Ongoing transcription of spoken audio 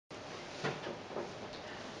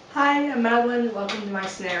Hi, I'm Madelyn. Welcome to my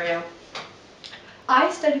scenario.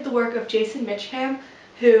 I studied the work of Mitcham,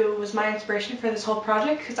 who was my inspiration for this whole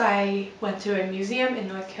project because I went to a museum in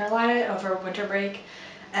North Carolina over winter break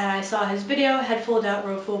and I saw his video, Head Full of Doubt,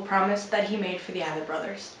 Road Full of Promise, that he made for the Avid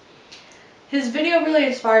brothers. His video really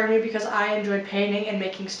inspired me because I enjoyed painting and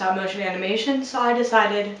making stop motion animation, so I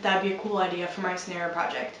decided that'd be a cool idea for my scenario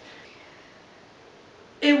project.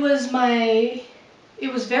 It was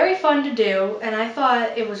very fun to do, and I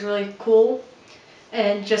thought it was really cool,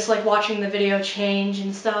 and just like watching the video change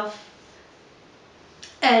and stuff.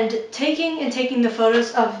 And taking the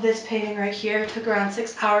photos of this painting right here took around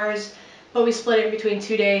 6 hours, but we split it between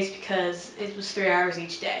 2 days because it was 3 hours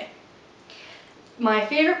each day. My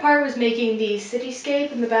favorite part was making the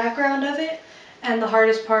cityscape in the background of it, and the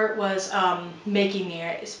hardest part was making the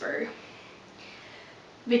iceberg.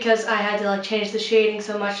 Because I had to change the shading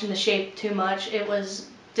so much and the shape too much, it was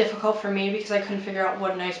difficult for me because I couldn't figure out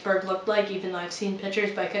what an iceberg looked like, even though I've seen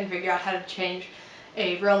pictures, but I couldn't figure out how to change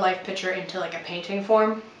a real life picture into a painting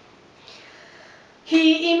form.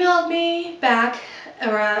 He emailed me back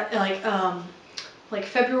around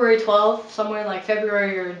February 12th, somewhere like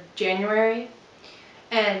February or January,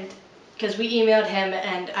 and because we emailed him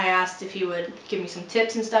and I asked if he would give me some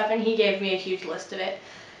tips and stuff, and he gave me a huge list of it.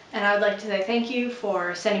 And I would like to say thank you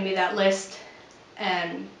for sending me that list.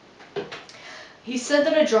 And he said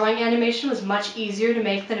that a drawing animation was much easier to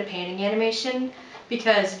make than a painting animation,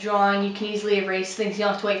 because drawing, you can easily erase things, you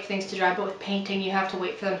don't have to wait for things to dry, but with painting you have to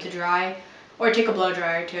wait for them to dry, or take a blow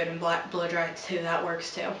dryer to it and blow dry it too, that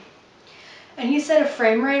works too. And he said a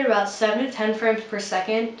frame rate about 7 to 10 frames per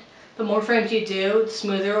second. The more frames you do, the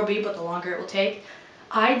smoother it will be, but the longer it will take.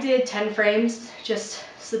 I did 10 frames just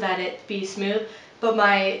so that it be smooth, but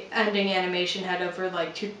my ending animation had over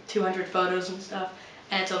 200 photos and stuff,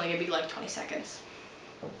 and it's only going to be 20 seconds.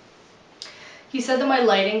 He said that my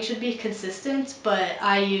lighting should be consistent, but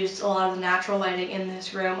I used a lot of the natural lighting in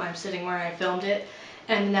this room. I'm sitting where I filmed it,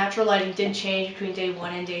 and the natural lighting did change between day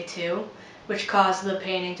 1 and day 2, which caused the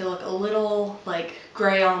painting to look a little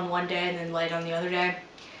gray on one day and then light on the other day.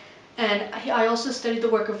 And I also studied the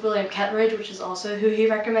work of William Kettridge, which is also who he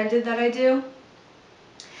recommended that I do.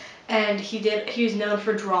 And he was known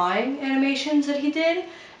for drawing animations that he did,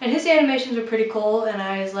 and his animations were pretty cool, and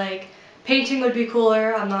I was like, painting would be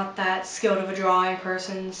cooler. I'm not that skilled of a drawing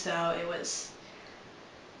person, so it was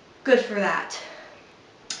good for that.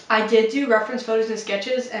 I did do reference photos and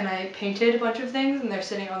sketches, and I painted a bunch of things, and they're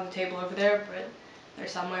sitting on the table over there, but they're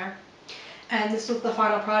somewhere. And this was the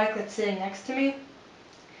final product that's sitting next to me.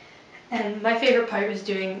 And my favorite part was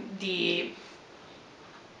doing the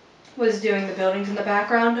buildings in the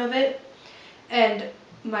background of it. And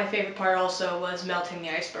my favorite part also was melting the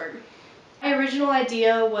iceberg. My original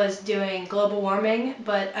idea was doing global warming,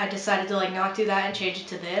 but I decided to not do that and change it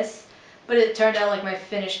to this. But it turned out my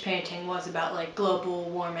finished painting was about global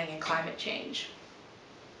warming and climate change.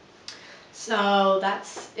 So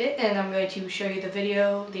that's it, and I'm going to show you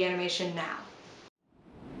the animation now.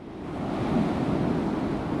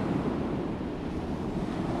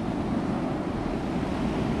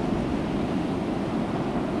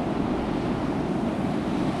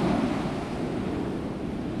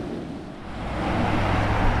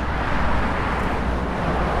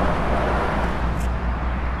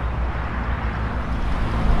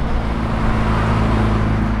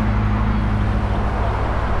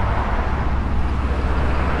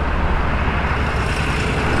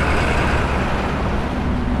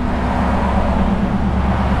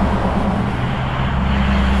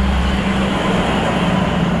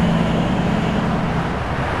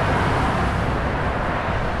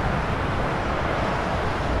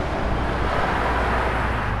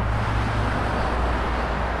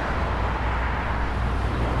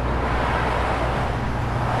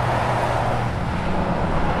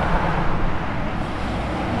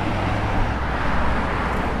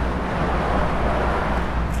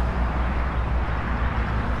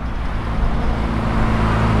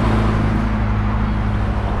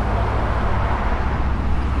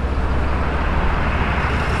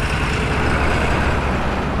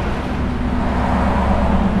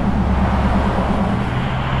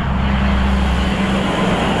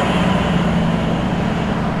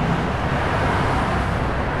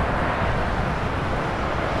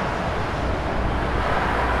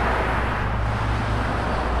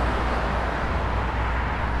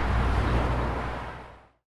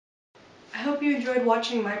 I hope you enjoyed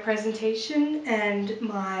watching my presentation and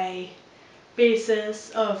my basis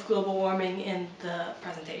of global warming in the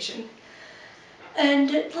presentation.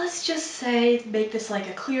 And let's just say, make this a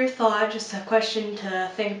clear thought, just a question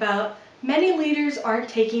to think about. Many leaders aren't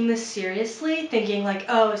taking this seriously, thinking like,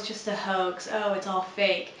 oh, it's just a hoax, oh, it's all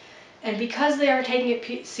fake. And because they aren't taking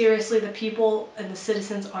it seriously, the people and the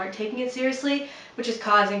citizens aren't taking it seriously, which is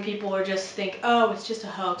causing people to just think, oh, it's just a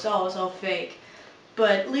hoax, oh, it's all fake.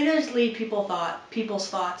 But leaders lead people's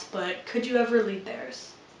thoughts, but could you ever lead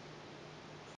theirs?